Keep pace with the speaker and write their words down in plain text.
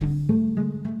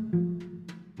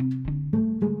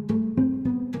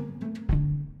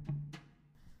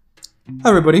Hi,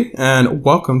 everybody, and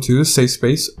welcome to Safe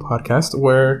Space Podcast,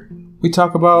 where we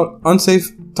talk about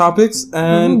unsafe topics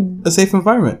and a safe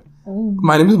environment.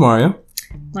 My name is Mario.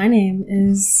 My name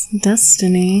is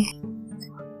Destiny. A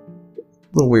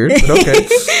little weird, but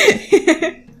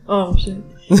okay. Oh, shit.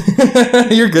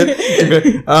 You're good. You're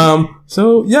good.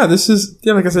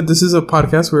 Like I said, this is a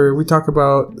podcast where we talk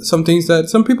about some things that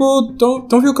some people don't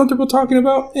feel comfortable talking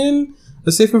about in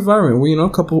a safe environment. We,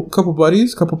 couple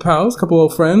buddies, couple pals, couple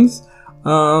old friends.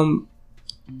 Jolly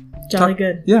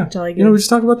good. Yeah. Jolly good. We just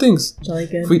talk about things. Jolly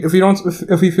good.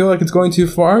 If we feel like it's going too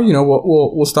far,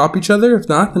 we'll stop each other. If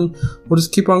not, then we'll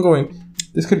just keep on going.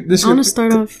 I want to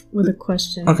start off with a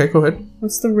question. Okay, go ahead.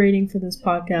 What's the rating for this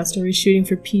podcast? Are we shooting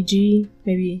for PG?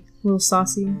 Maybe a little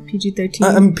saucy?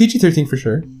 PG-13? PG-13 for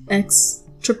sure.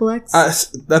 Triple X?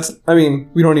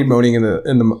 We don't need moaning in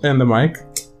the mic.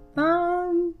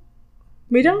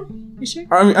 We don't? You sure?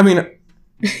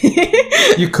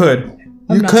 You could.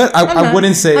 I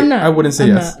wouldn't say. I wouldn't say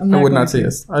yes. I would not say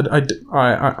yes.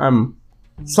 I'm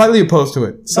slightly opposed to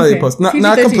it. Slightly opposed.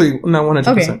 Not completely. Not 100%.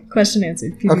 Okay. Question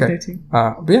answered. PG-13.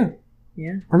 But yeah.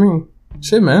 Yeah.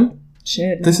 Shit, man.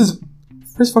 Shit. This is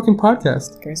first fucking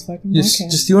podcast. First fucking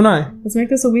podcast. Just you and I. Let's make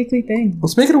this a weekly thing.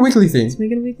 Let's make it a weekly thing.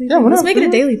 Yeah. Let's make it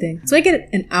a daily thing. Let's make it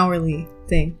an hourly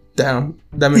thing. Damn.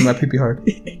 That made my pee-pee hard.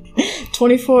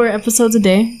 24 episodes a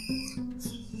day.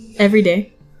 Every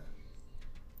day.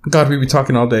 God, we'd be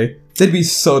talking all day. They'd be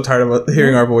so tired of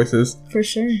hearing our voices. For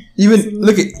sure.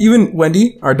 Even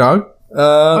Wendy, our dog.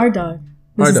 Our dog.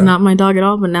 This is not my dog at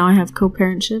all, but now I have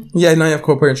co-parentship. Yeah, now you have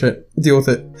co-parentship. Deal with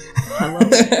it. I love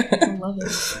it. I love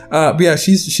it. But yeah,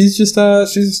 she's just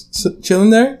she's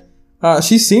chilling there.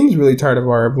 She seems really tired of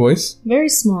our voice. Very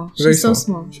small. She's so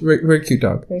small. She's very, very cute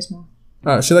dog. Very small.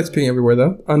 She likes peeing everywhere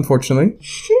though, unfortunately.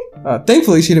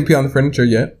 Thankfully, she didn't pee on the furniture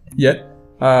yet.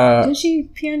 Did she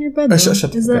pee on your bed?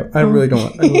 Shut the fuck up. I really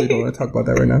don't want to talk about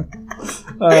that right now.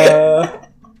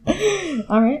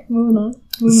 All right, moving on.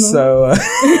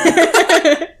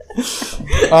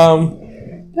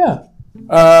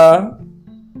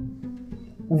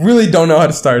 Really don't know how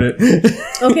to start it.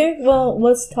 Okay, well,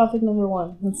 what's topic number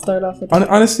 1? Let's start off with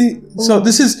honestly. So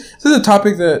this is a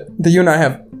topic that you and I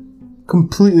have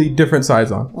completely different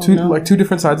sides on. Two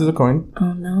different sides of the coin.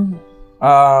 Oh no.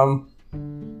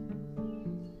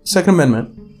 Second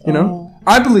Amendment.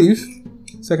 I believe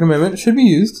Second Amendment should be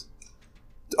used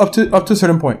up to a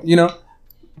certain point.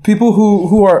 People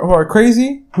who are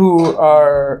crazy, who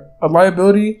are a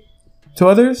liability to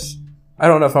others. I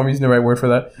don't know if I'm using the right word for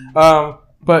that.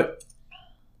 But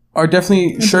are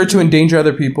definitely sure to endanger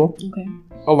other people. Okay.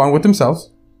 Along with themselves.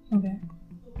 Okay.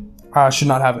 Should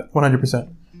not have it 100%.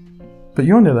 But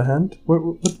you, on the other hand,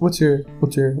 what's your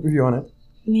view on it?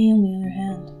 Me, on the other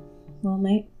hand, well,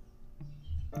 mate.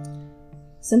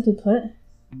 Simply put, I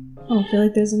don't feel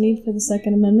like there's a need for the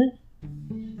Second Amendment.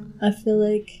 I feel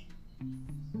like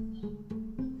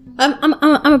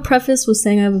I'm a preface with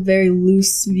saying I have a very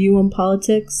loose view on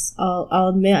politics. I'll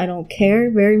admit I don't care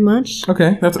very much.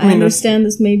 Okay, I understand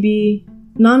this may be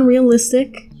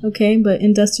non-realistic. Okay, but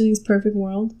in Destiny's perfect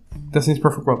world.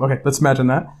 Okay, let's imagine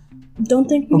that. Don't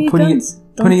think we need guns.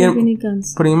 We need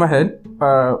guns. Putting in my head,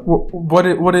 how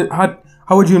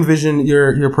would you envision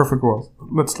your perfect world?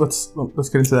 Let's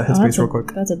get into that headspace real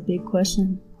quick. That's a big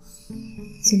question.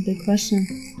 It's a big question.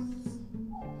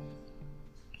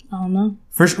 I don't know.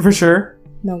 For sure.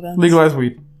 No guns. Legalize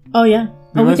weed. Oh yeah.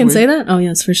 We can say that. Oh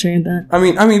yes, for sure. That. I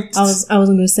mean. I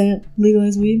wasn't gonna say it.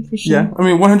 Legalize weed for sure. Yeah.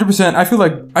 100%. I feel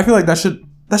like that should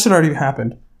already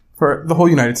happen for the whole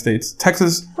United States.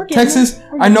 Texas.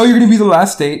 I know you're gonna be the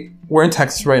last state. We're in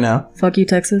Texas right now. Fuck you,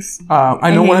 Texas.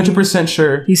 I know 100%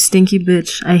 sure. You stinky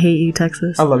bitch. I hate you,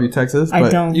 Texas. I love you, Texas. But I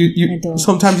don't. I don't.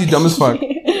 Sometimes you dumb as fuck.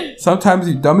 Sometimes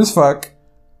you dumb as fuck.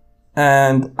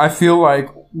 And I feel like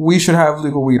we should have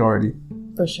legal weed already.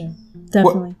 For sure.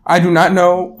 Definitely. I do not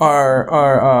know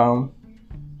our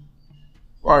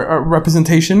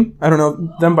representation. I don't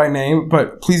know them by name,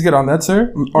 but please get on that,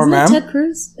 sir. Or ma'am. Isn't it Ted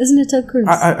Cruz? Isn't it Ted Cruz?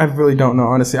 I really don't know,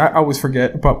 honestly. I always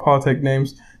forget about politic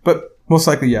names. But most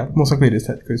likely, yeah. Most likely it is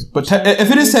Ted Cruz. But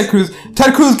if it is Ted Cruz,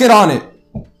 get on it.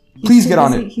 Please get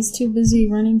on it. He's too busy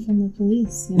running from the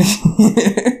police.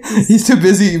 He's too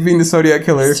busy being the Zodiac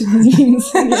killer. He's too busy being the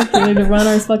Zodiac killer to run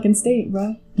our fucking state,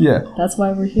 bro. Yeah. That's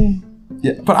why we're here.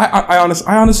 Yeah, but I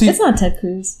honestly... It's not Ted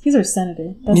Cruz. He's our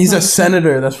senator. He's a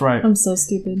senator, that's right. I'm so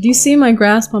stupid. Do you see my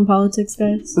grasp on politics,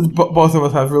 guys? Both of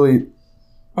us have really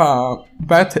bad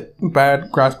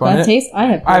grasp on it. Bad taste?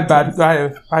 I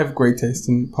have great taste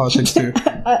in politics too.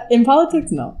 In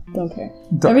politics, no. Don't care.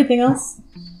 Everything else,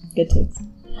 good taste.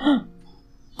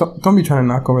 Don't be trying to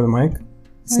knock over the mic.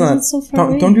 It's Why not. is it so far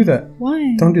away? Don't do that.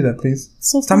 Why? Don't do that, please. It's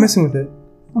so Stop far. messing with it.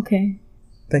 Okay.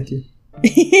 Thank you.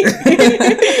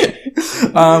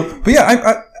 But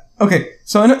yeah, okay.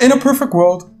 So in a perfect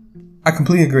world, I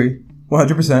completely agree,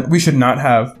 100%. We should not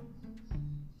have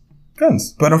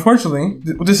guns, but unfortunately,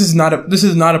 this is not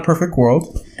a perfect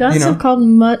world. Guns have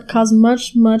caused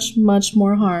much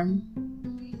more harm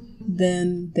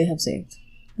than they have saved,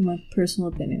 in my personal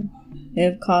opinion. They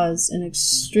have caused an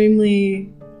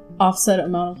extremely offset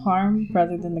amount of harm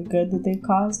rather than the good that they've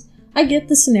caused. I get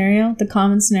the scenario, the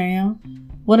common scenario.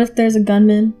 What if there's a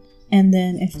gunman, and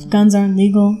then if guns aren't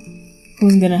legal,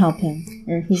 who's gonna help him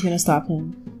or who's gonna stop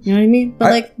him? You know what I mean?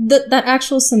 But that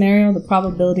actual scenario, the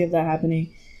probability of that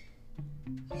happening.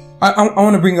 I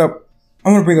want to bring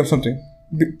up something.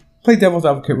 Play devil's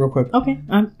advocate real quick. Okay,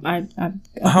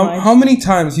 How many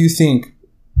times do you think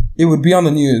it would be on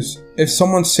the news if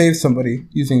someone saved somebody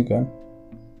using a gun?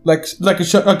 Like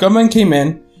a gunman came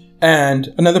in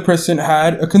and another person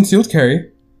had a concealed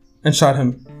carry and shot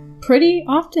him. Pretty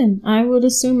often. I would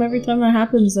assume every time that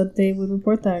happens that they would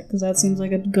report that, because that seems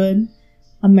like a good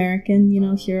American,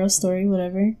 hero story,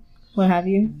 whatever, what have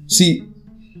you. See,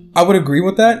 I would agree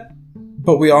with that,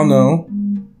 but we all know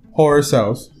horror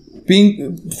sells.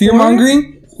 Being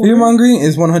fear-mongering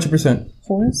is 100%.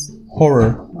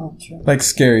 Horror. Oh, true. Like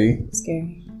scary.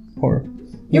 Scary. Horror.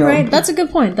 You're right. That's a good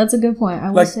point.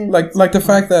 I would say like the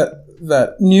fact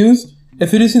that news,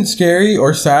 if it isn't scary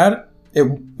or sad,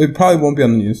 it probably won't be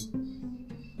on the news.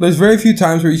 There's very few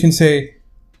times where you can say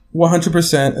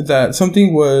 100% that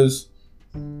something was,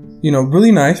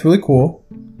 really nice, really cool,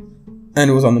 and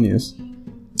it was on the news.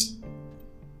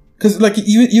 Because like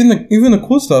even the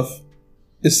cool stuff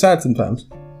is sad sometimes,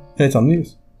 and it's on the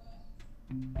news.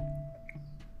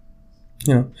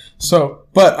 So,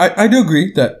 but I do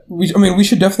agree that we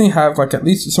should definitely have like at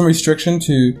least some restriction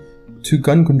to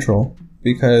gun control,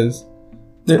 because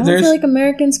I don't feel like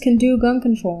Americans can do gun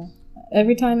control.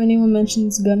 Every time anyone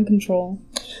mentions gun control,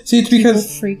 it's because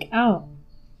people freak out.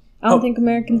 I don't think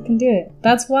Americans can do it.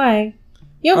 That's why.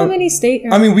 You know how many states?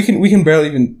 We can barely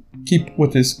even keep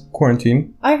with this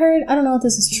quarantine. I don't know if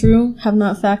this is true. Have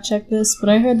not fact checked this, but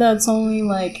I heard that it's only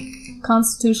like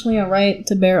constitutionally a right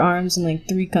to bear arms in like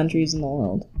 3 countries in the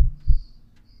world.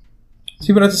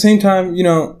 See, but at the same time,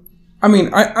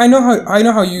 I know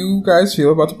how you guys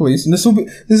feel about the police, and this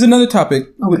is another topic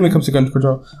when it comes to gun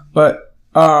control. But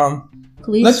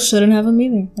police shouldn't have them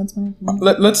either. That's my opinion.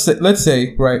 Let's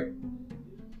say right,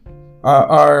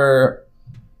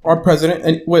 our president,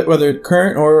 and whether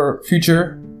current or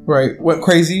future, right, went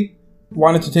crazy,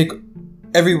 wanted to take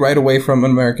every right away from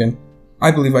an American.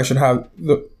 I believe I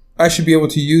should be able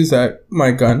to use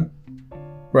my gun,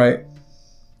 right,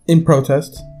 in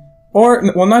protest. Or,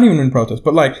 well, not even in protest,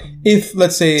 but like, if,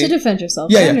 let's say... To defend yourself.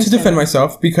 Yeah, to defend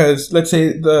myself, because let's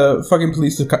say the fucking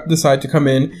police decide to come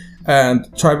in and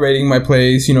try raiding my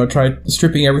place, try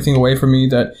stripping everything away from me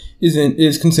that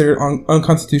is considered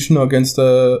unconstitutional against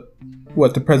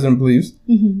what the president believes.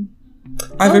 Mm-hmm.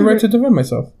 I have a right to defend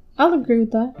myself. I'll agree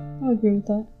with that.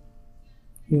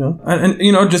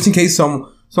 And just in case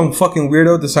some fucking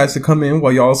weirdo decides to come in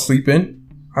while y'all sleeping,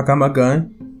 I got my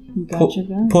gun. You got your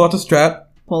gun. Pull out the strap.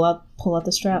 Pull out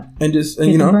the strap. And just,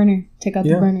 the burner. Take out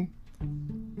the burner.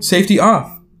 Safety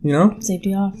off,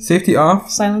 Safety off. Safety off.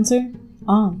 Silencer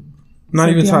on. Not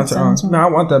Safety even silencer on. No, I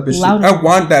want that bitch. I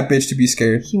want that bitch to be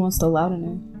scared. He wants the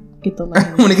loudener. Get the loudener.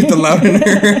 I want to get the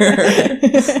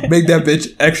loudener. Make that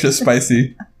bitch extra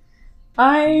spicy.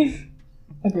 I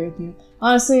agree with you.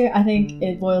 Honestly, I think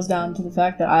it boils down to the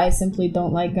fact that I simply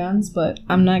don't like guns, but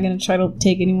I'm not going to try to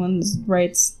take anyone's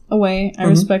rights away. I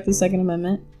respect the Second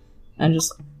Amendment. I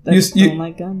just don't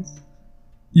like guns.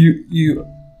 You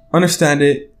understand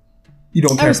it. You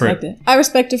don't care for it. I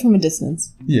respect it from a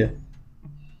distance. Yeah.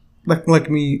 Like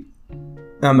me.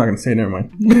 I'm not going to say it. Never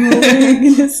mind. What are you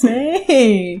going to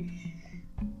say?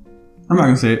 I'm not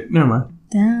going to say it. Never mind.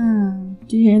 Damn.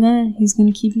 Do you hear that? He's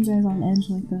going to keep you guys on edge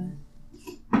like that.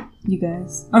 You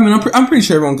guys. I'm pretty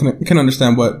sure everyone can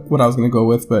understand what I was going to go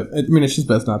with, but it's just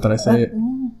best not that I say it.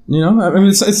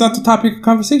 It's not the topic of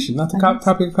conversation. Not the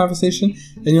topic of conversation.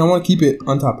 And I want to keep it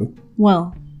on topic.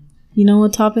 Well, you know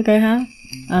what topic I have?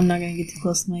 I'm not going to get too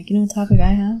close to the mic. You know what topic I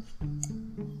have?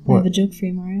 What? I have a joke for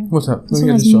you, Mario. What's up? This one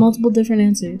has multiple different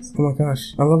answers. Oh my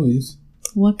gosh. I love these.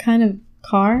 What kind of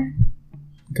car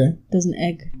does an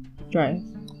egg drive?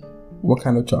 What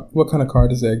kind of car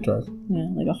does the egg drive? Yeah,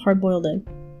 like a hard-boiled egg.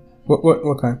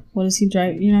 What kind? What does he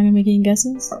drive? You're not going to make any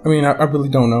guesses? I really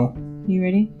don't know. You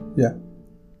ready? Yeah.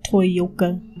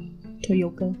 Toyota.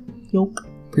 Yoke.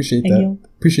 Appreciate that. Yolk.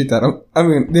 Appreciate that. I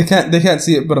mean, they can't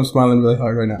see it, but I'm smiling really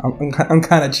hard right now. I'm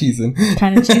kind of cheesing.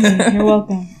 Kind of cheesing. You're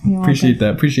welcome. Appreciate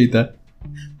that.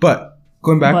 But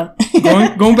going back,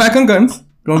 going back on guns.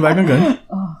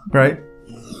 Oh. Right.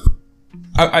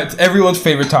 It's everyone's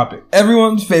favorite topic.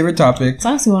 It's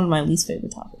honestly one of my least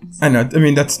favorite topics. I know. I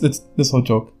mean, that's this whole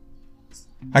joke.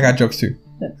 I got jokes too.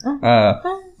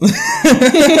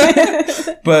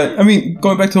 But I mean,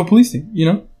 going back to policing, you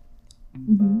know,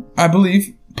 I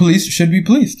believe police should be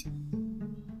policed.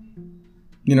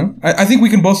 You know, I think we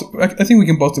can both. I think we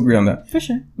can both agree on that. For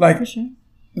sure.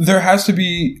 There has to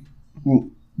be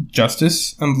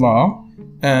justice and law,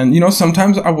 and you know,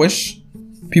 sometimes I wish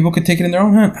people could take it in their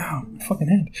own hand. Ow, my fucking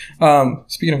hand.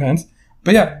 Speaking of hands,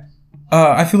 but yeah,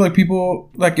 I feel like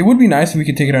people it would be nice if we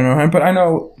could take it in our own hand, but I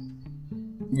know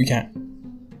we can't.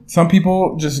 Some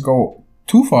people just go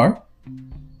too far.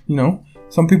 You know,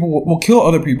 some people will kill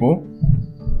other people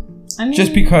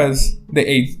just because they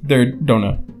ate their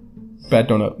donut. Bad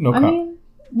donut, no cop. I mean,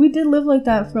 we did live like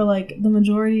that for the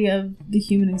majority of the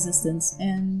human existence,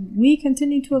 and we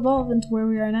continue to evolve into where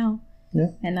we are now.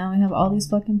 Yeah. And now we have all these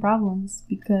fucking problems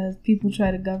because people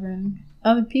try to govern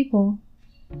other people.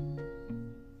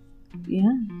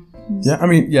 Yeah. Yeah, I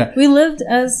mean, yeah. We lived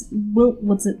as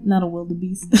not a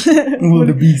wildebeest.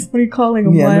 Wildebeest. What are you calling a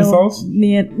Neanderthals?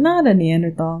 wild not a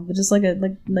Neanderthal, but just like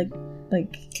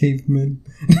caveman.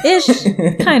 Ish,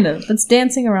 kind of. That's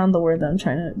dancing around the word that I'm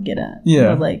trying to get at.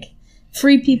 Yeah. But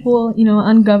free people, you know,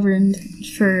 ungoverned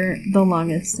for the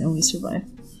longest, and we survived.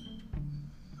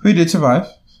 We did survive.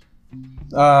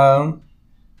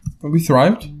 We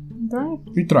thrived.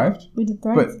 We thrived. We did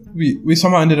thrive. But we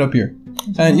somehow ended up here.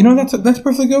 And you know, that's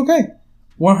perfectly okay.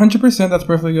 100% that's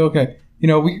perfectly okay. You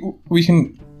know, we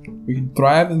can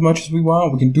thrive as much as we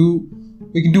want. We can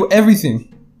do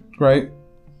everything, right?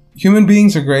 Human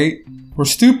beings are great. We're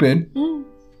stupid.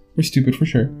 We're stupid for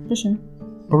sure. For sure.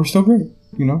 But we're still great,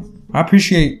 you know? I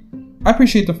appreciate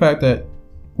the fact that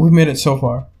we've made it so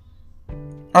far.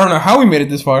 I don't know how we made it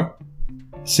this far,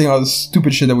 seeing all the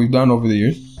stupid shit that we've done over the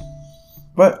years.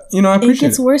 But, you know, I appreciate it. It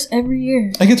gets worse every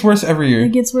year. It gets worse every year.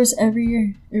 It gets worse every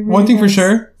year. Really One thing for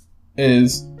sure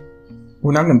is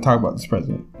we're not going to talk about this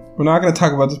president. We're not going to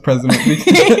talk about this president.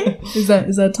 Because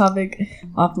is that topic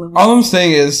off limits? All I'm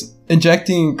saying is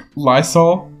injecting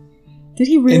Lysol. Did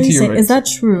he really into say? your Is that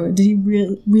true? Did he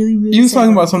really? He was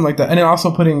talking about something like that, and then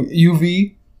also putting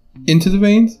UV into the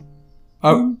veins.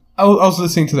 I was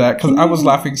listening to that because I was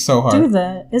laughing so hard. Do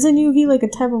that? Isn't UV a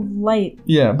type of light?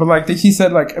 Yeah, but he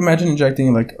said imagine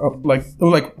injecting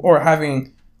or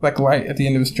having light at the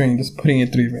end of a string, just putting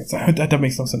it through your veins. That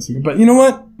makes no sense to me. But you know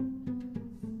what?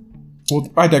 Well,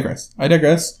 I digress.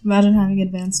 Imagine having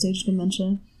advanced stage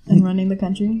dementia and running the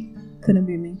country. Couldn't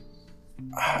be me.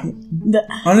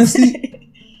 Honestly,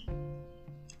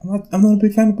 I'm not a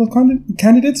big fan of both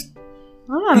candidates.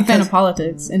 I'm not a fan of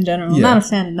politics in general. I'm not a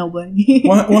fan of nobody.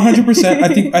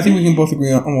 100%. I think we can both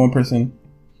agree on one person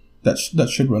that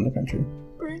should run the country.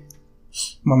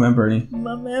 My man Bernie.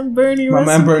 My man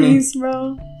Bernie. Peace,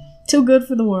 bro. Too good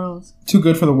for the world.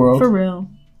 For real.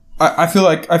 I feel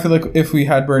like if we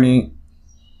had Bernie,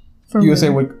 USA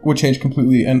would change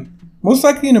completely, and most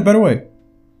likely in a better way.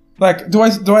 Do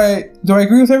I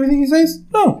agree with everything he says?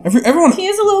 No. Everyone. He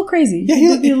is a little crazy. Yeah,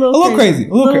 he's a little crazy.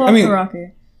 I mean,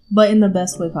 rocker, but in the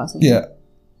best way possible. Yeah.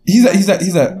 He's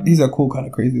a cool kind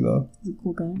of crazy though. He's a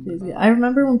cool kind of crazy. I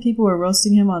remember when people were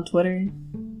roasting him on Twitter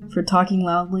for talking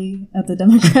loudly at the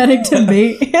Democratic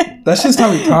debate. That's just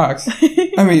how he talks.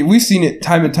 I mean, we've seen it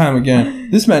time and time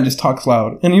again. This man just talks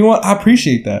loud, and you know what? I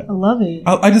appreciate that. I love it.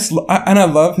 I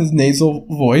love his nasal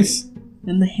voice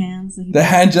and the hands. The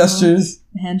hand gestures.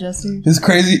 His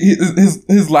crazy.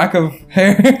 His lack of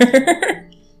hair.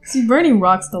 See, Bernie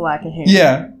rocks the lack of hair.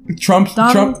 Yeah, Trump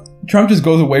just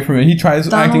goes away from it. He tries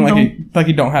acting like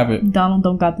he don't have it. Donald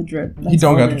don't got the drip. He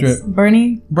don't got the drip.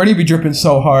 Bernie be dripping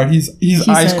so hard. He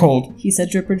ice cold. He said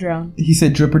drip or drown. He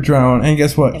said drip or drown, and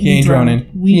guess what? He ain't drowning.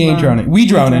 He ain't drowning. We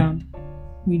drowning.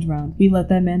 We drowned. We let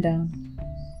that man down.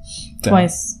 Damn.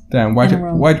 Twice. Damn. Why?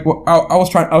 I was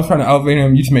trying to elevate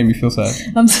him. You just made me feel sad.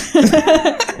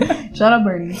 Shout out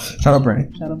Bernie.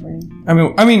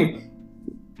 I mean,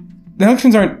 the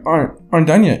elections aren't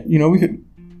done yet. You know,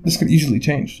 this could easily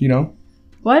change. You know.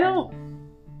 Why don't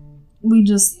we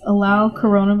just allow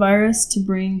coronavirus to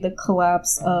bring the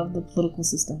collapse of the political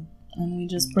system, and we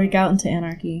just break out into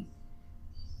anarchy?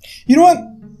 You know what?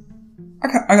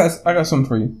 I got something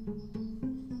for you.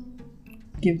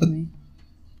 Give it to me.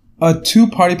 A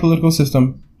two-party political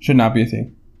system should not be a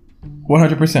thing.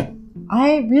 100%.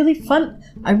 I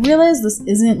realize this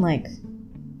isn't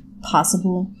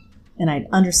possible and I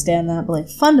understand that, but like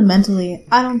fundamentally,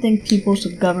 I don't think people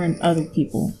should govern other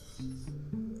people.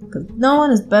 Because no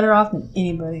one is better off than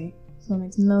anybody. So it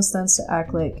makes no sense to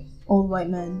act like old white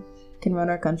men can run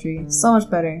our country so much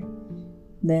better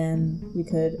than we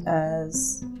could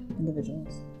as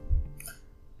individuals.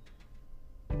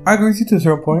 I agree with you to a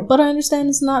certain point. But I understand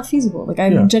it's not feasible. Like, I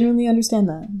genuinely understand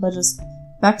that. But just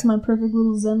back to my perfect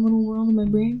little zen little world in my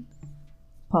brain.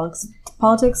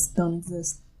 Politics don't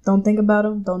exist. Don't think about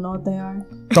them. Don't know what they are.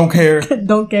 Don't care.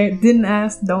 Don't care. Didn't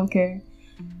ask. Don't care.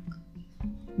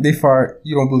 They fart.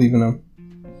 You don't believe in them.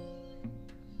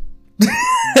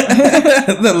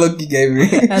 The look you gave me.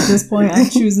 At this point,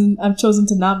 I've chosen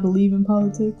to not believe in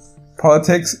politics.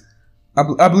 Politics?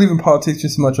 I believe in politics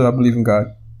just as much as I believe in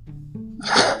God.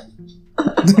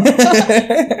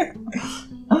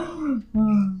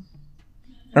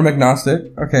 I'm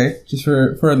agnostic. Okay, just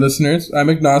for our listeners, I'm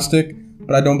agnostic,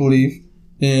 but I don't believe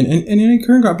in any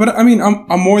current God. But I mean,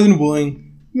 I'm more than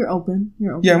willing. You're open.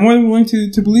 Yeah, I'm more than willing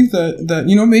to believe that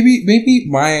you know, maybe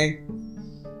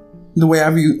the way I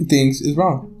view things is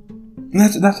wrong. And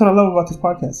that's what I love about this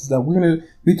podcast, is that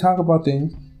we talk about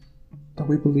things that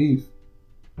we believe,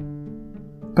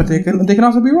 but they can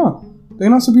also be wrong. They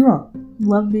can also be wrong.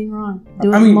 Love being wrong.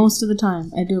 I mean, most of the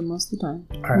time. I do it most of the time.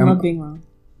 I love being wrong.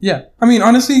 Yeah, I mean,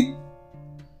 honestly,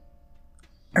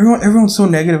 everyone's so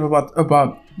negative about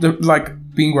the like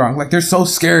being wrong. Like, they're so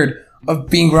scared of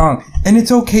being wrong, and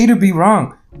it's okay to be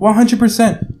wrong.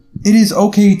 100%. It is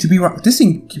okay to be wrong. This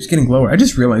thing keeps getting lower. I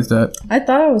just realized that. I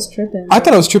thought I was tripping. I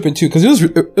thought I was tripping too, because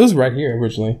it was right here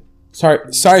originally.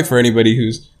 Sorry for anybody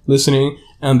who's listening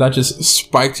and that just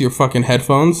spiked your fucking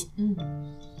headphones.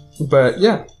 But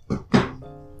yeah,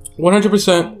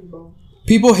 100%.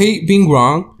 People hate being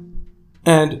wrong,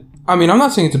 and I mean, I'm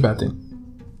not saying it's a bad thing.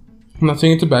 I'm not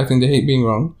saying it's a bad thing to hate being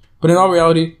wrong, but in all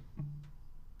reality,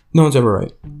 no one's ever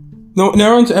right. No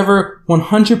one's ever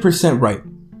 100% right.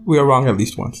 We are wrong at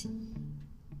least once.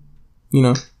 You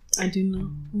know? I do know.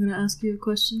 I'm going to ask you a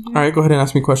question here. Alright, go ahead and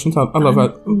ask me questions. I love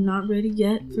that. I'm not ready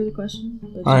yet for the question.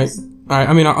 Alright.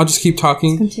 I mean, I'll just keep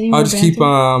talking. I'll just keep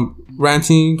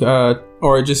ranting,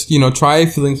 or just, you know, try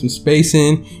filling some space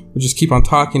in. Or just keep on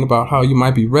talking about how you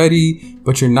might be ready,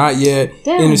 but you're not yet.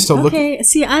 Damn, and you're still okay.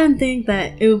 See, I didn't think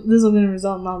that this was going to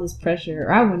result in all this pressure,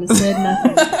 or I wouldn't have said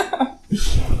nothing.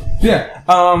 Yeah.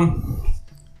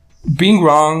 Being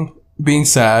wrong, being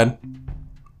sad,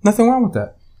 nothing wrong with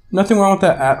that. Nothing wrong with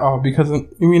that at all. Because, I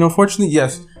mean, unfortunately,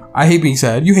 yes, I hate being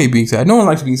sad. You hate being sad. No one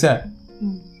likes being sad.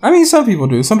 I mean, some people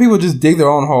do. Some people just dig their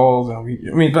own holes. I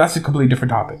mean, that's a completely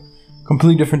different topic.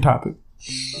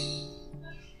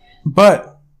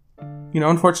 But, you know,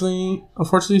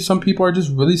 unfortunately, some people are just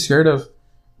really scared of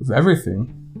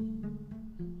everything.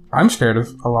 I'm scared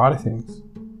of a lot of things.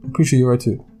 I'm pretty sure you are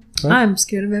too. Right? I'm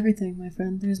scared of everything, my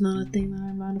friend. There's not a thing that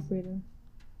I'm not afraid of.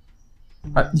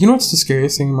 You know what's the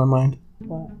scariest thing in my mind?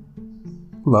 What?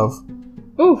 Love.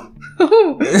 Ooh.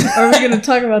 Are we going to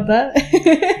talk about that?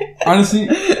 Honestly.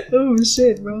 Oh,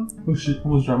 shit, bro. Oh, shit. I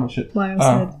almost dropped my shit. Miles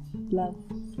said love.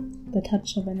 The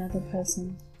touch of another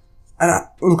person. And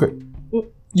okay.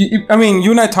 I mean,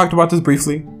 you and I talked about this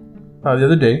briefly the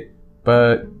other day,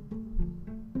 but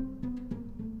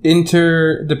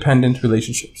interdependent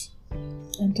relationships.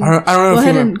 I don't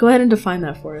know. Go ahead and define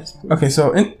that for us, please. Okay,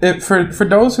 so for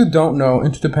those who don't know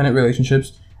interdependent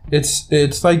relationships,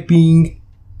 it's like being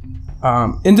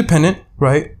independent,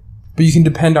 right? But you can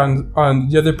depend on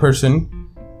the other person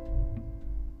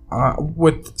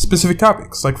with specific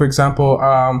topics. Like, for example,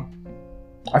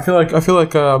 I feel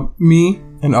like me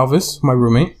and Elvis, my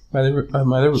roommate, shout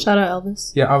out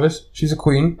Elvis. Yeah, Elvis. She's a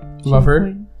queen. Love her.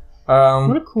 Queen.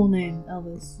 What a cool name,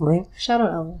 Elvis. Right? Shout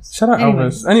out Elvis.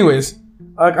 Elvis. Anyways,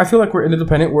 I feel like we're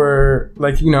independent. We're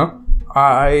like, you know,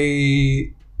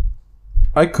 I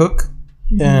cook,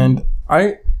 and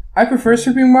I prefer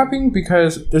sweeping, mopping,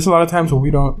 because there's a lot of times where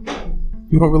we don't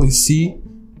really see.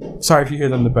 Sorry if you hear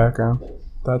that in the background.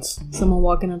 That's someone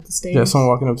walking up the stairs. Yeah, someone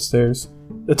walking up the stairs.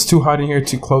 It's too hot in here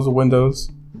to close the windows.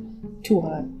 Too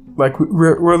hot. Like,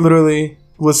 we're literally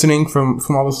glistening from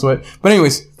all the sweat. But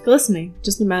anyways, glistening.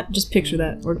 Just picture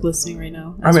that. We're glistening right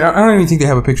now. I mean, I don't even think they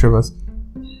have a picture of us.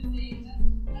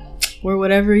 We're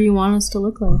whatever you want us to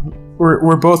look like.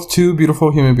 We're both two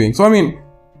beautiful human beings. So I mean,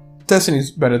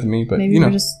 Destiny's better than me, but maybe you know,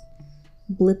 we're just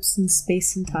blips in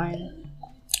space and time.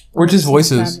 We're just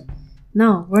voices.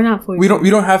 No, we're not voices. We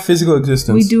don't have physical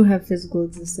existence. We do have physical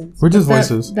existence. We're just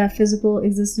voices. That physical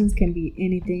existence can be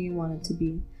anything you want it to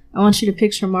be. I want you to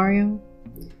picture Mario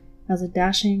as a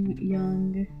dashing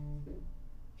young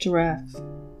giraffe.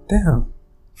 Damn.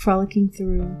 Frolicking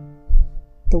through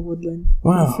the woodland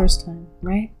for the first time,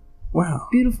 right? Wow.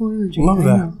 Beautiful imagery. Love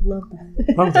that. Know, love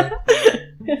that. Love that.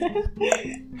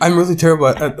 I'm really terrible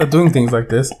at doing things like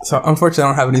this, so unfortunately I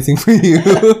don't have anything for you.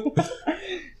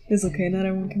 It's okay. Not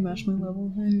everyone can match my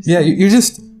level. Yeah, you're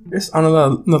just on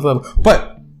another level.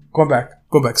 But going back.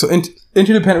 So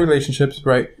interdependent relationships,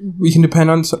 right? Mm-hmm. You can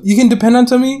depend on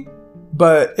somebody,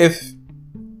 but if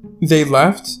they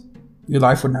left, your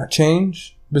life would not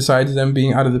change. Besides them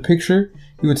being out of the picture,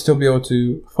 you would still be able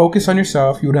to focus on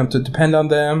yourself. You wouldn't have to depend on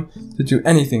them to do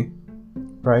anything,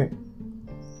 right?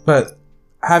 But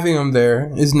having them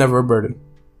there is never a burden.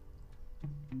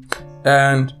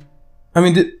 And I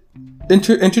mean,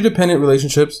 interdependent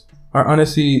relationships are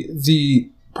honestly the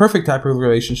perfect type of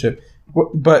relationship.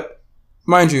 But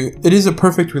mind you, it is a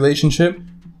perfect relationship,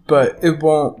 but it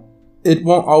won't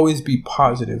always be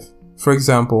positive. For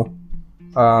example,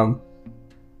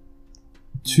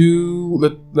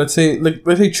 let's say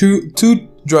two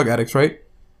drug addicts, right?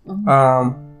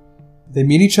 Uh-huh. They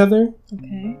meet each other.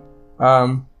 Okay.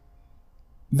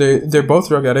 They're both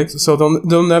drug addicts, so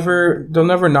they'll never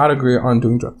not agree on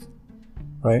doing drugs,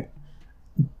 right?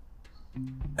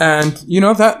 And you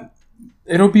know that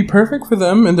it'll be perfect for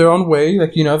them in their own way.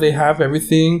 Like, you know, they have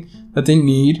everything that they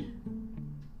need,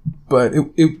 but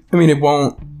it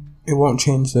won't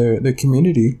change their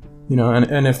community, you know.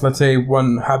 And if, let's say,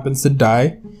 one happens to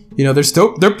die, you know, they're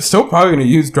still probably going to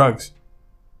use drugs,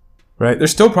 right? They're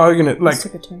still probably going to, like,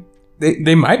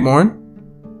 they might mourn.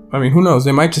 I mean, who knows?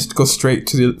 They might just go straight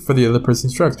for the other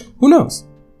person's drugs. Who knows,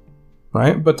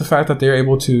 right? But the fact that they're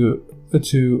able to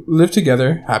live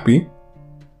together happy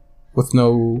with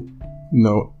no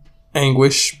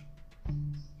anguish,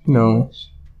 no.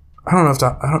 I don't know if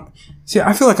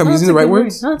I feel like I'm using the right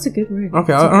words. No, it's a good word.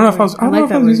 Okay, I don't know if I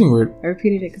was using a word. I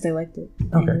repeated it because I liked it.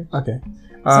 Okay.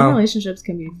 Some relationships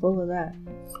can be full of that.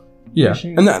 Yeah,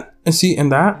 Sure. and that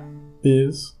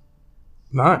is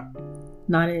not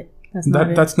it. That's not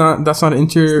it. That's not That's not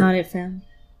it, fam.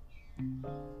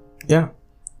 Yeah.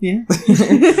 Yeah.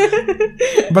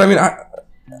 But I mean,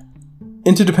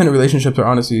 interdependent relationships are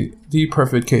honestly the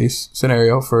perfect case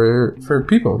scenario for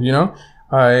people, you know.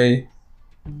 I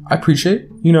appreciate,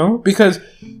 you know, because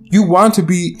you want to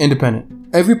be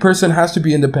independent. Every person has to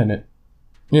be independent,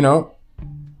 you know.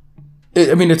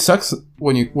 It sucks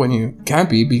when you can't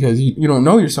be because you don't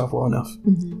know yourself well enough.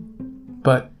 Mm-hmm.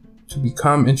 But to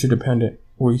become interdependent,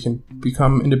 where you can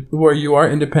where you are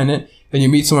independent and you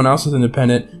meet someone else who's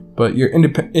independent, but your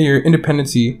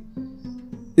independency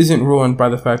isn't ruined by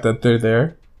the fact that they're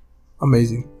there.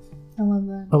 Amazing. I love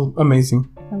that. Amazing.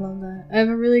 I love that. I have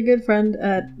a really good friend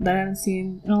that I haven't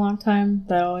seen in a long time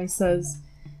that always says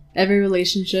every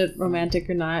relationship, romantic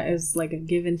or not, is like a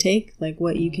give and take, like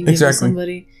what you can give to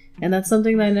somebody. And that's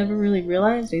something that I never really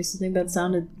realized. I used to think that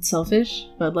sounded selfish,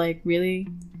 but like really,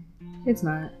 it's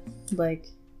not. Like,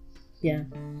 yeah.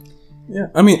 Yeah,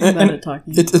 I mean, it's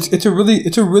a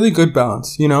really good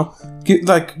balance, you know.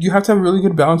 Like, you have to have a really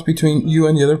good balance between you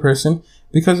and the other person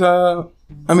because, I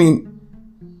mean,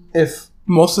 if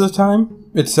most of the time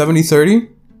it's 70-30,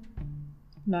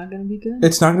 not gonna be good.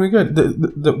 It's not gonna be good.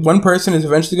 The one person is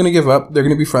eventually gonna give up. They're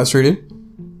gonna be frustrated,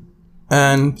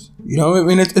 and you know, I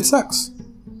mean, it sucks.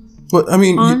 But I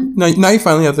mean, now you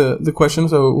finally have the question.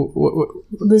 So what?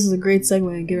 This is a great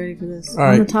segue. Get ready for this. All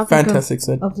right, on the topic fantastic.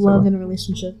 Of love and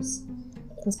relationships.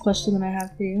 This question that I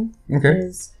have for you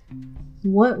is: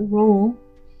 what role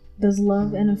does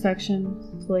love and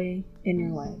affection play in your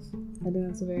life? I think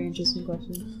that's a very interesting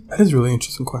question. That is a really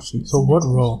interesting question. So, what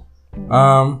role?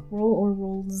 Role or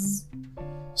roles?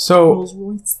 So,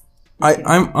 Rolls-Royce. I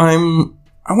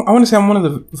want to say I'm one of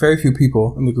the very few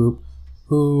people in the group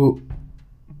who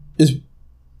is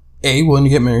A, willing to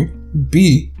get married,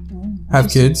 B, have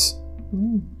kids.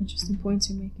 Interesting points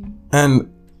you're making.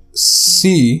 And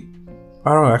C,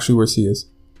 I don't know actually where C is.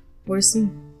 Where's C?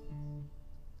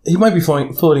 He might be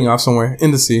floating off somewhere in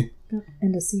the sea.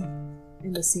 In the sea.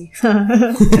 In the sea.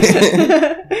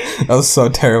 That was so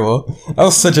terrible. That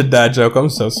was such a dad joke. I'm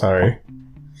so sorry.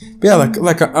 But yeah,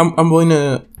 like I'm willing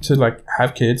to like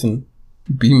have kids and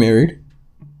be married.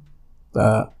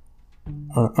 I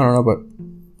don't know, but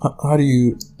how do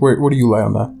you where do you lie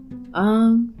on that?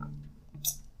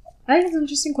 I think it's an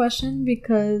interesting question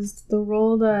because the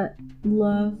role that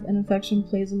love and affection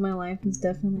plays in my life is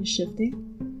definitely shifting.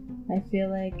 I feel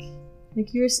like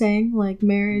you were saying, like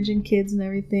marriage and kids and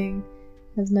everything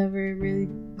has never really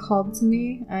called to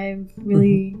me. I've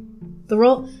really the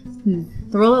role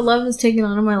that love has taken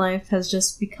on in my life has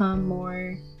just become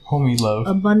more homey love,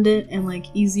 abundant and like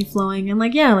easy flowing, and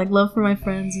like like love for my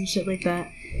friends and shit like that.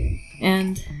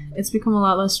 And it's become a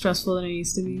lot less stressful than it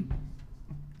used to be.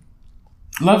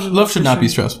 Love should not be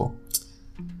stressful.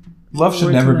 Love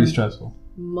should never be stressful.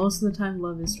 Most of the time,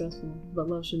 love is stressful, but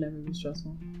love should never be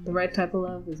stressful. The right type of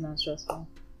love is not stressful.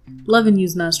 Loving you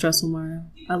is not stressful, Mario.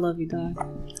 I love you, dog.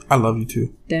 I love you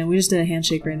too. Damn, we just did a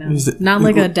handshake right now. Not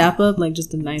like a dap up, like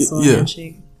just a nice little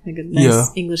handshake. Like a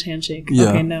nice English handshake. Yeah.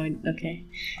 Okay, no, okay.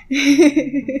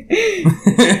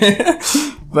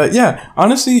 But yeah,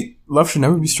 honestly, love should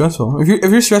never be stressful. If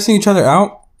you're stressing each other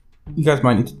out, you guys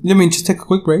might need to, just take a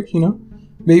quick break,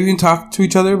 Maybe even talk to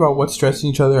each other about what's stressing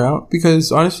each other out.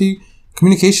 Because honestly,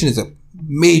 communication is a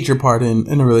major part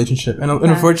in a relationship. And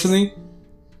unfortunately,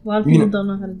 a lot of people don't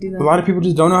know how to do that. A lot of people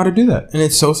just don't know how to do that. And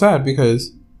it's so sad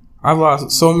because I've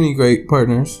lost so many great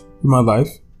partners in my life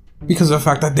because of the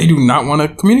fact that they do not want to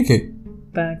communicate.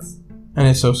 Facts. And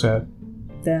it's so sad.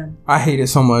 Damn. I hate it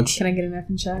so much. Can I get an F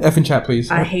in chat? F in chat, please.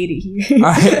 I hate it here.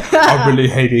 I really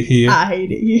hate it here. I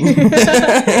hate it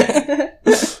here.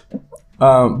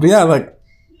 But yeah, like,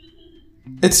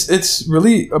 it's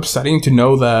really upsetting to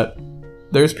know that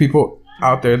there's people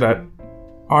out there that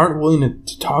aren't willing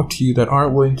to talk to you, that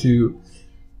aren't willing to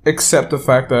accept the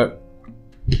fact that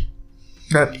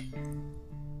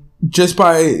just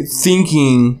by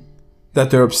thinking that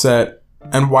they're upset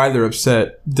and why they're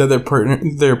upset, that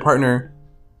their partner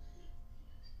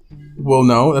will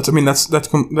know. That's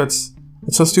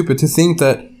so stupid to think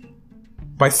that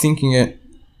by thinking it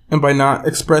and by not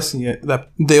expressing it, that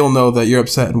they'll know that you're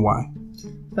upset and why.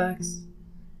 Facts,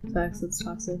 it's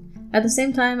toxic. At the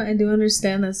same time, I do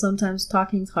understand that sometimes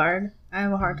talking's hard. I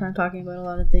have a hard time talking about a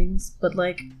lot of things, but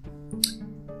like,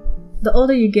 the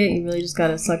older you get, you really just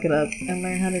gotta suck it up and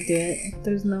learn how to do it.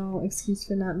 There's no excuse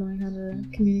for not knowing how to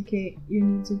communicate your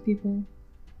needs with people.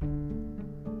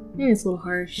 Maybe it's a little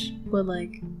harsh, but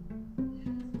like,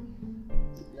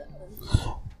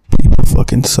 people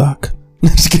fucking suck.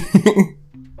 Just kidding.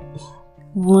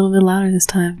 A little bit louder this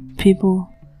time. People.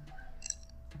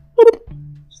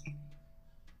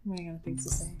 I got things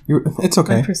to say. It's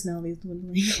okay. My personality is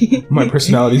dwindling. My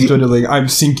personality is dwindling. I'm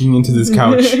sinking into this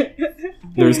couch.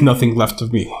 There's nothing left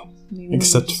of me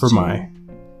except for my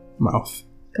mouth.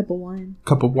 Cup of wine.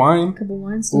 Cup of wine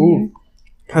still here.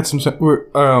 Had some.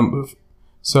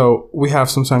 So we have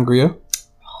some sangria.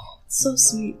 Oh, so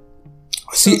sweet.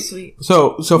 So sweet.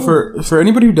 So for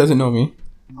anybody who doesn't know me,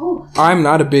 I'm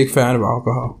not a big fan of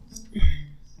alcohol.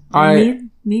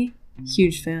 Me?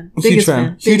 Huge fan.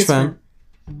 Huge fan.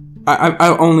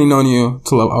 I've only known you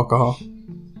to love alcohol,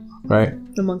 right?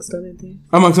 Amongst other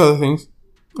things.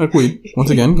 Like weed. Once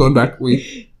again, going back,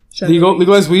 weed.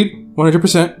 Legalize weed,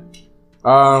 100%.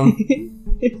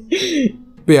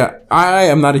 But yeah, I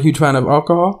am not a huge fan of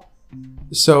alcohol.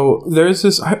 So there's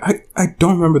this, I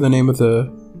don't remember the name of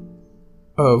the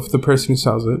person who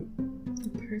sells it.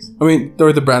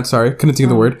 Or the brand, sorry. Couldn't think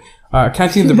of the word.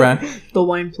 Can't think of the brand. The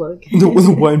wine plug. The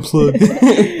wine plug.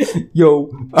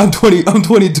 Yo, I'm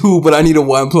 22, but I need a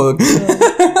wine plug.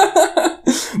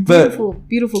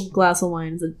 Beautiful glass of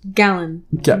wine. It's a gallon.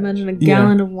 Imagine a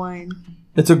gallon of wine.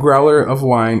 It's a growler of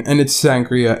wine, and it's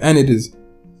sangria, and it is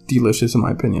delicious in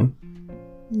my opinion.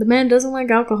 The man doesn't like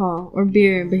alcohol or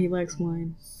beer, but he likes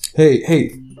wine.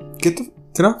 Hey, get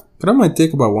off my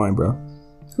dick about wine, bro.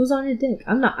 Who's on your dick?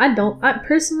 I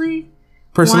personally,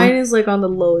 wine is like on the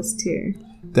lowest tier.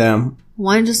 Damn.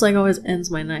 Wine just like always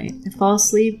ends my night. I fall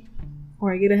asleep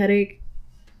or I get a headache.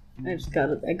 I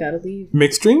gotta leave.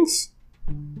 Mixed drinks?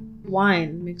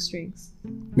 Wine, mixed drinks.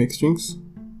 Mixed drinks?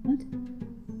 What?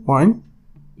 Wine?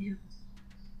 Yeah.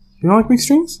 You don't like mixed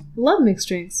drinks? I love mixed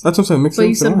drinks. That's what I'm saying. Mixed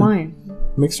drinks. But you said wine.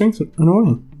 Mixed drinks and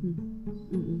wine.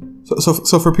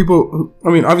 So for people,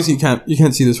 obviously you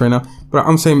can't see this right now, but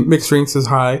I'm saying mixed drinks is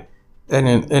high,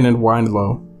 and then wine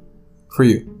low, for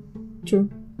you. True.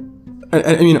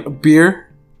 Beer.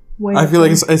 I feel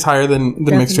like it's higher than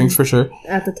mixed drinks for sure.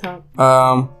 At the top.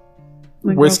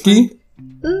 Whiskey.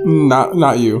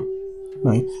 Not you.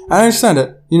 No. I understand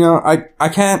it. I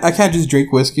can't just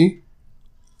drink whiskey.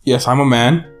 Yes, I'm a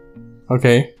man.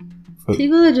 Okay.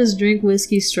 People that just drink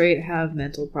whiskey straight have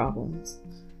mental problems.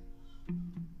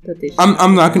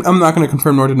 I'm not gonna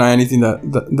confirm nor deny anything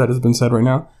that has been said right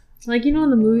now. Like, in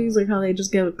the movies, like how they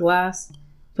just get a glass,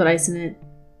 put ice in it,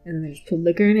 and then they just put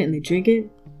liquor in it and they drink it.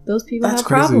 Those people have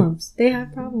problems. They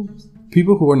have problems.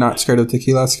 People who are not scared of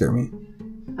tequila scare me.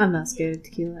 I'm not scared of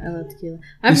tequila. I love tequila.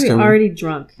 I'm already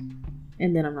drunk,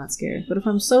 and then I'm not scared. But if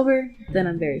I'm sober, then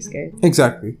I'm very scared.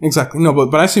 Exactly. No,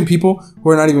 but I've seen people who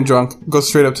are not even drunk go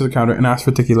straight up to the counter and ask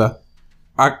for tequila.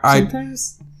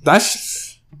 Sometimes.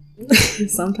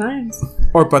 Sometimes.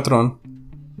 Or patron.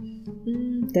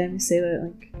 Damn, you say that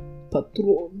like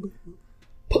patron.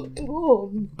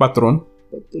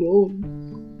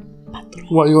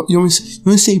 What, you want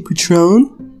to say patron?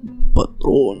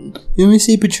 Patron. You want me to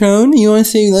say Patron? You want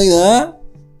to say it like that?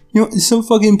 You want some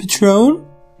fucking Patron?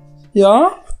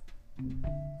 Yeah?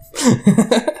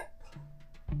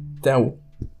 That.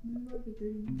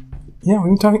 Yeah,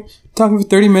 we've been talking for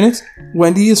 30 minutes.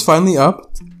 Wendy is finally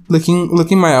up,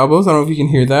 licking my elbows. I don't know if you can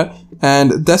hear that.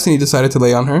 And Destiny decided to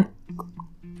lay on her.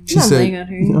 She's not laying on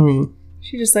her. I mean,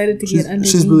 she decided to get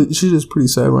underneath. She's just pretty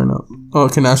sad right now. Oh,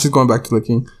 okay, now she's going back to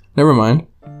licking. Never mind.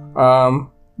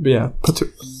 But yeah,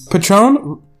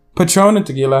 Patron and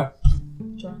tequila.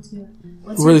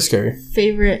 What's really scary.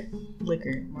 Favorite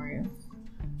liquor, Mario?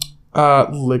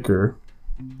 Liquor.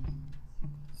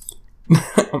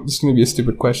 This is gonna be a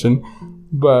stupid question,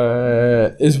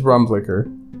 but is rum liquor?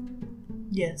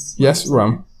 Yes. Yes,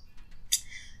 rum.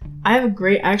 I have a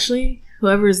great, actually,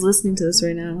 whoever is listening to this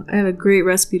right now, I have a great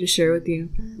recipe to share with you.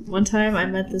 One time I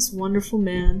met this wonderful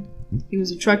man. He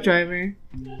was a truck driver.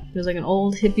 He was like an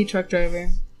old hippie truck driver.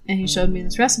 And he showed me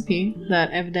this recipe that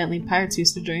evidently pirates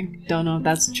used to drink. Don't know if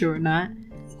that's true or not.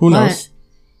 Who knows?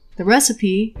 The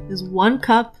recipe is 1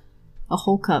 cup, a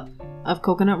whole cup of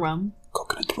coconut rum.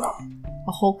 Coconut rum.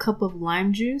 A whole cup of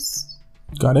lime juice.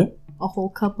 Got it. A whole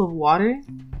cup of water.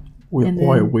 And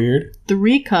then weird.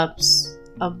 3 cups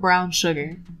of brown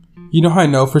sugar. You know how I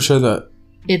know for sure that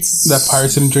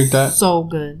pirates didn't drink that? So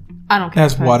good. I don't care.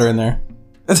 It has water in there.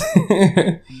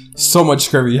 So much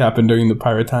scurvy happened during the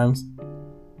pirate times.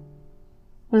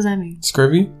 What does that mean?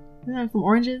 Scurvy? Isn't that from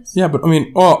oranges? Yeah, but I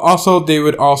mean, also they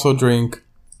would also drink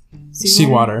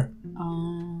seawater.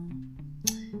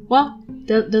 Well,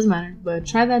 doesn't matter. But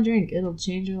try that drink; it'll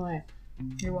change your life.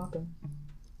 You're welcome.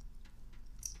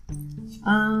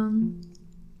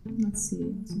 Let's see.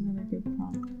 What's another good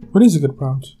prompt? What is a good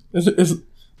prompt?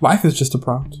 Life is just a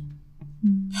prompt.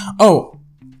 Oh,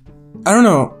 I don't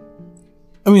know.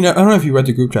 I mean, I don't know if you read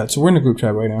the group chat. So we're in a group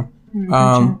chat right now.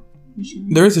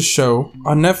 There is a show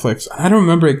on Netflix. I don't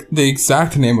remember the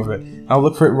exact name of it. I'll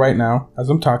look for it right now as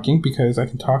I'm talking because I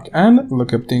can talk and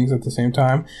look up things at the same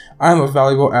time. I'm a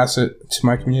valuable asset to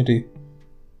my community.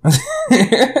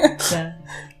 Yeah.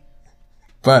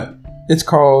 But it's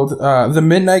called The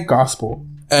Midnight Gospel.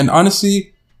 And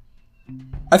honestly,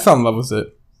 I fell in love with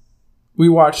it. We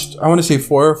watched, I want to say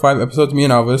 4 or 5 episodes, me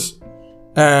and Elvis.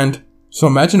 And so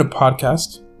imagine a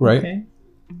podcast, right? Okay.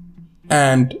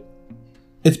 And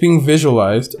it's being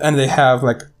visualized, and they have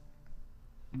like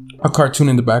a cartoon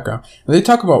in the background. And they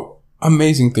talk about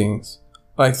amazing things.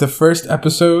 Like the first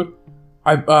episode,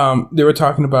 they were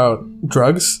talking about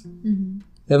drugs and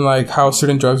like how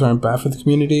certain drugs aren't bad for the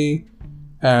community,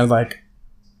 and like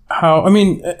how I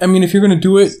mean, if you're gonna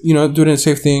do it, do it in a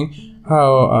safe thing.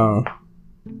 How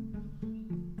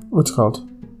what's it called?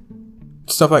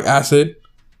 Stuff like acid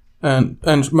and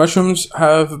mushrooms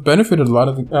have benefited a lot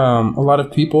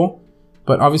of people.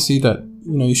 But obviously that,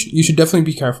 you should definitely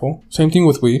be careful. Same thing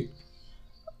with weed.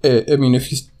 I mean,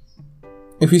 if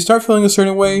you start feeling a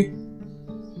certain way,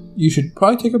 you should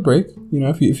probably take a break.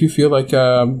 If you feel like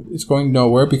it's going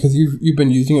nowhere because you've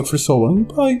been using it for so long, you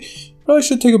probably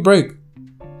should take a break.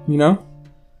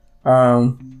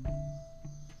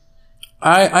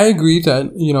 I agree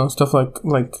that, stuff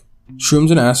like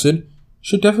shrooms and acid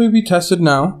should definitely be tested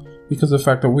now because of the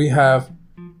fact that we have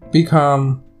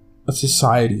become a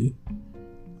society.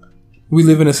 We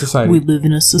live in a society. We live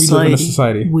in a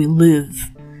society.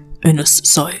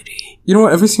 You know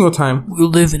what? Every single time we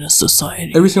live in a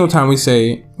society. Every single time we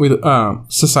say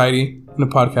society in a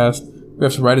podcast, we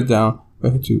have to write it down. We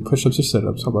have to do push-ups or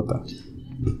sit-ups. How about that?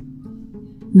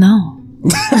 No.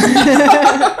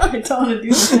 I don't want to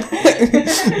do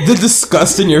that. The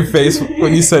disgust in your face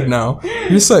when you said no.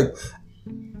 You're just like,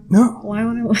 no. Why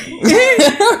would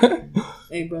I?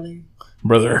 Hey,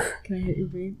 brother. Can I hit your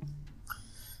vape?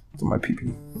 For my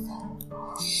pee-pee.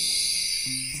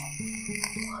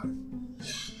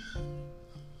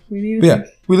 We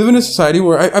live in a society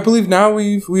where I believe now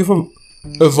we've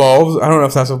evolved. I don't know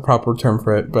if that's a proper term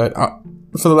for it, but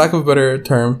for the lack of a better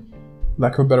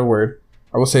word,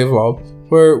 I will say evolved.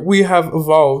 Where we have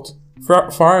evolved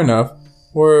far enough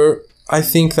where I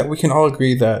think that we can all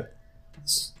agree that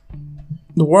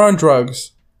the war on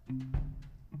drugs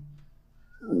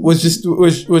was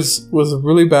a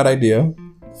really bad idea.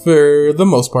 For the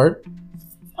most part.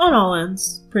 On all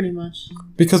ends, pretty much.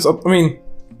 Because,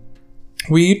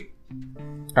 weed,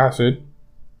 acid,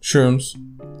 shrooms,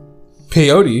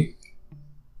 peyote.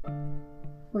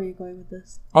 Where are you going with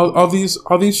this? All these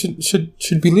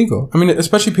should be legal.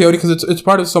 Especially peyote because it's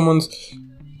part of someone's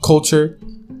culture,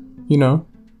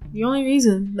 The only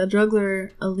reason that drugs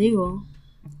are illegal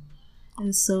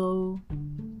is so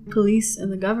police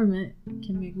and the government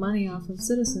can make money off of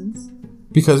citizens.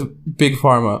 Because Big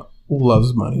Pharma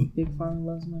loves money. Big Pharma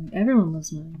loves money. Everyone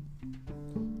loves money.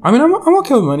 I mean, I'm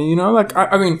okay with money, you know? Like,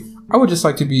 I mean, I would just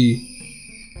like to be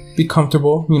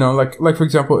comfortable, you know? Like for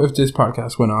example, if this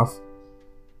podcast went off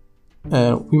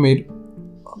and we made...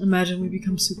 Imagine we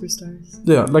become superstars.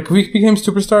 Yeah, like we became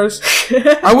superstars.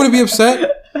 I wouldn't be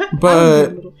upset,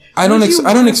 but I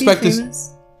don't expect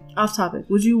this. Off topic.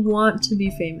 Would you want to be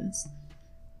famous?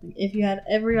 If you had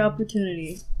every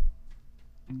opportunity.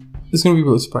 It's going to be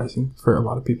really surprising for a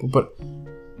lot of people, but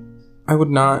I would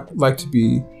not like to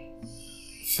be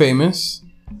famous.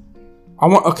 I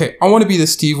want to be the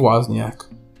Steve Wozniak.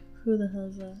 Who the hell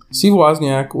is that? Steve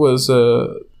Wozniak was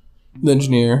the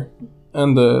engineer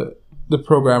and the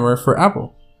programmer for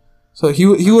Apple. So he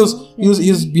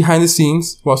was behind the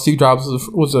scenes while Steve Jobs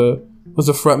was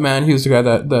a front man. He was the guy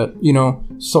that you know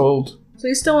sold. So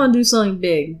you still want to do something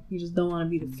big. You just don't want to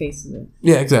be the face of it.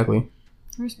 Yeah, exactly.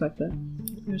 I respect that.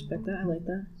 I like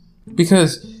that.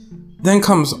 Because then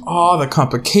comes all the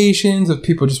complications of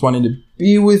people just wanting to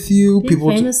be with you. Being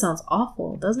famous sounds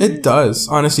awful, doesn't it? It does,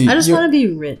 honestly. I just want to be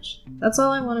rich. That's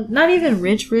all I want to. Not even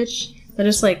rich, but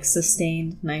just like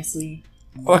sustained nicely.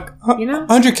 Like, you know,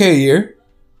 $100K a year.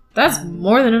 That's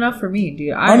more than enough for me,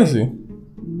 dude. Honestly,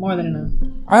 more than enough.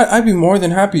 I'd be more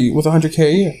than happy with $100K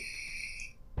a year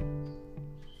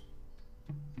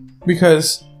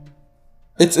because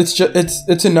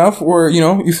it's enough where you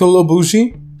know you feel a little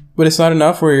bougie, but it's not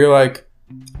enough where you're like.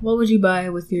 What would you buy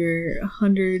with your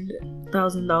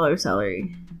 $100,000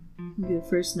 salary? It'd be the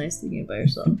first nice thing you buy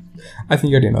yourself. I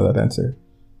think you already know that answer.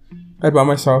 I'd buy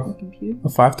myself a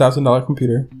 $5,000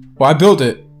 computer. Well, I build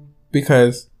it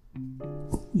because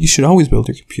you should always build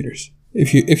your computers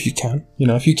if you can. You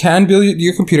know, if you can build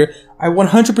your computer, I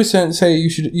 100% say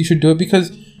you should do it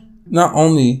because not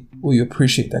only will you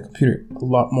appreciate that computer a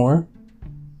lot more,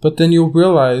 but then you'll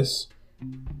realize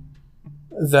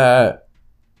that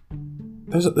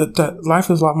that life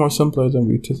is a lot more simpler than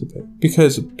we anticipate.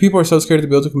 Because people are so scared to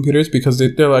build the computers because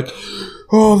they're like,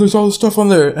 oh, there's all this stuff on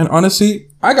there. And honestly,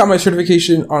 I got my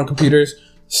certification on computers.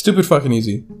 Stupid fucking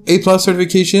easy. A+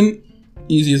 certification,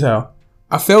 easy as hell.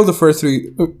 I failed the first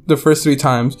three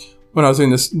times when I was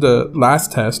doing the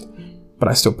last test, but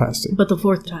I still passed it. But the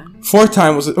fourth time. I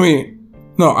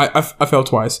failed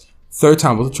twice. Third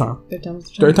time was a charm.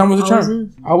 Third time was a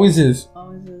charm. Always is.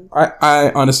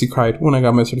 I honestly cried when I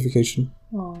got my certification.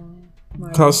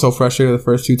 Because I was so frustrated the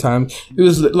first two times. It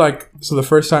was like, so the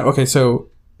first time, okay, so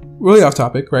really off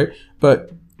topic, right?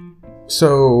 But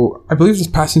so I believe this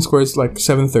passing score is like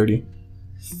 730,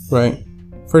 right?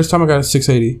 First time I got a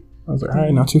 680. I was like, all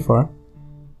right, not too far.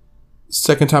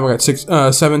 Second time I got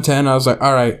 710. I was like,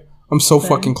 all right, I'm so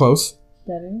fucking close.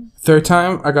 Better. Third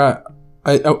time I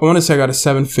want to say I got a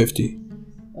 750.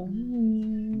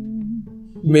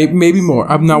 Maybe more.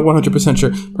 I'm not 100%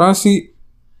 sure. But honestly,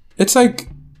 it's like,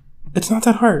 it's not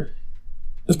that hard.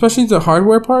 Especially the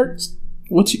hardware part.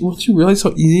 Once you realize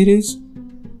how easy it is,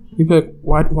 you'd be like,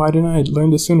 why didn't I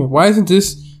learn this sooner? Why isn't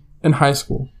this in high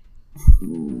school?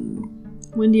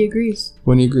 Wendy agrees.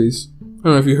 I don't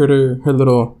know if you heard her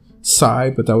little sigh,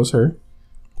 but that was her.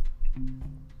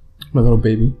 My little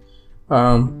baby.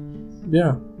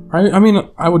 Yeah. I mean,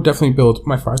 I would definitely build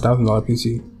my $5,000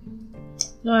 PC.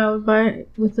 No, I would buy it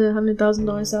with a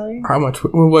 $100,000 salary. How much?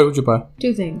 What would you buy?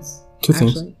 Two things.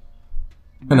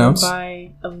 Announce.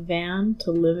 I would buy a van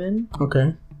to live in.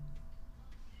 Okay.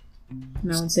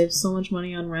 And I would save so much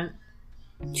money on rent.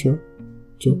 Sure.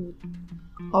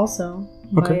 Also,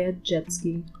 buy a jet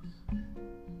ski.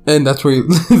 And that's where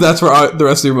the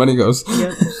rest of your money goes.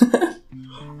 Yep.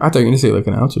 I thought you were gonna say like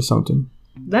an ounce or something.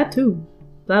 That too.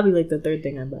 That'd be like the third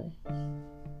thing I'd buy.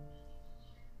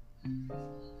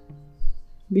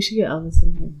 We should get Elvis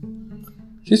in here.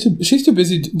 She's too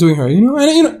busy doing her, you know.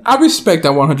 And I respect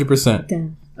that 100%.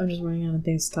 Damn, I'm just running out of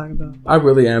things to talk about. I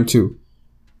really am too.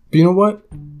 But you know what?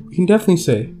 We can definitely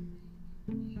say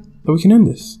that we can end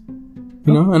this.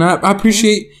 You know, and I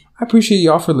appreciate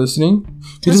y'all for listening.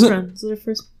 Test run. This is our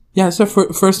first. Yeah, it's our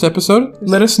first episode.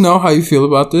 Let us know how you feel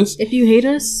about this. If you hate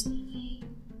us,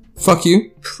 fuck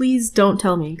you. Please don't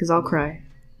tell me, because I'll cry.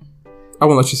 I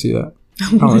won't let you see that.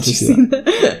 I won't let you see that.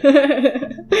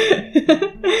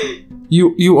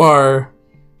 You are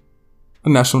a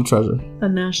national treasure.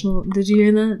 Did you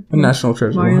hear that? A national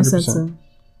treasure. Mario 100%. said so.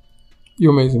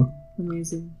 You're amazing.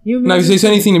 Amazing. Now, if you say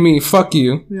anything to me, fuck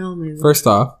you. We're all amazing. First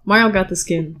off. Mario got the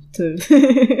skin to...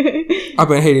 I've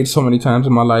been hated so many times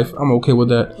in my life. I'm okay with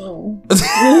that. Oh.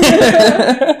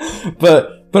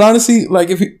 but honestly, like,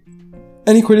 if you...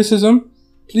 Any criticism,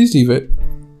 please leave it.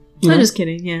 I'm just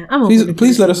kidding. Yeah, I'm okay.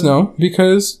 Please let us know,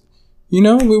 because, you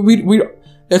know, we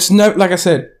it's never, like I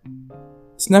said,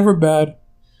 it's never bad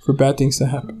for bad things to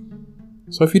happen.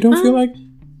 So if you don't feel like,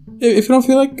 if you don't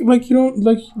feel like you don't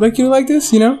like you like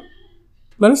this, you know,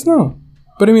 let us know.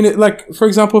 But I mean, like, for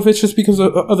example, if it's just because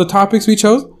of the topics we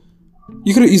chose,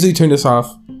 you could have easily turned this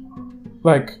off.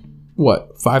 Like,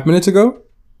 what, 5 minutes ago?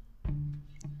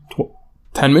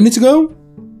 10 minutes ago?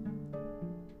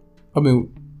 I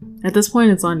mean, at this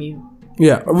point, it's on you.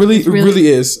 Yeah, it really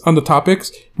is on the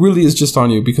topics. Really is just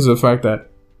on you because of the fact that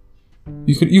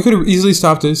you could have easily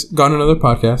stopped this, gone on another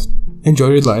podcast,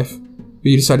 enjoyed your life, but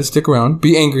you decided to stick around,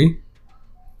 be angry.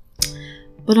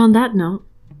 But on that note,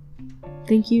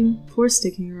 thank you for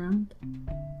sticking around.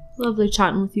 Lovely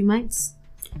chatting with you, mates.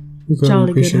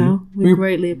 Jolly good, how? We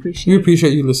greatly appreciate it. We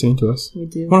appreciate you listening to us. We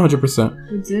do.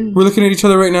 100%. We do. We're looking at each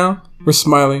other right now. We're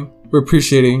smiling. We're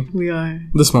appreciating. We are.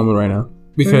 This moment right now.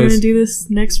 Because we're going to do this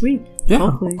next week. Yeah.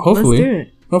 Hopefully. Let's do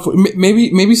it. Hopefully.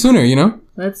 Maybe sooner, you know?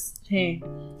 Hey,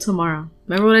 tomorrow.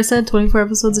 Remember what I said? 24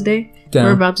 episodes a day? Damn.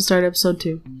 We're about to start episode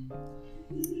 2.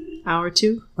 Hour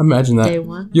 2. Imagine that. Day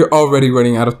 1. You're already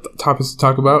running out of topics to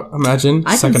talk about. Imagine.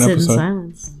 I second can sit episode. in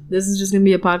silence. This is just going to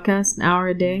be a podcast, an hour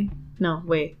a day. No,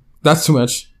 wait. That's too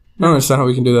much. I don't understand how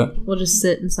we can do that. We'll just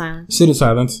sit in silence. Sit in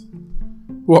silence.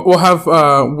 We'll have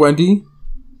Wendy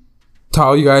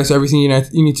tell you guys everything you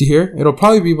need to hear. It'll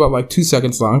probably be about like 2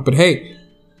 seconds long, but hey,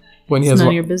 Wendy it's none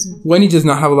of your business. Wendy does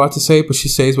not have a lot to say, but she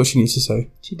says what she needs to say.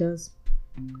 She does.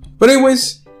 But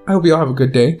anyways, I hope you all have a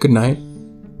good day, good night,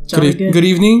 good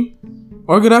evening,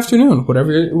 or good afternoon,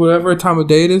 whatever time of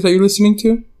day it is that you're listening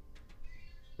to.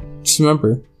 Just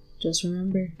remember, this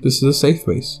is a safe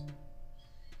place.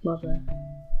 Love that.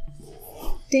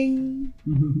 Ding.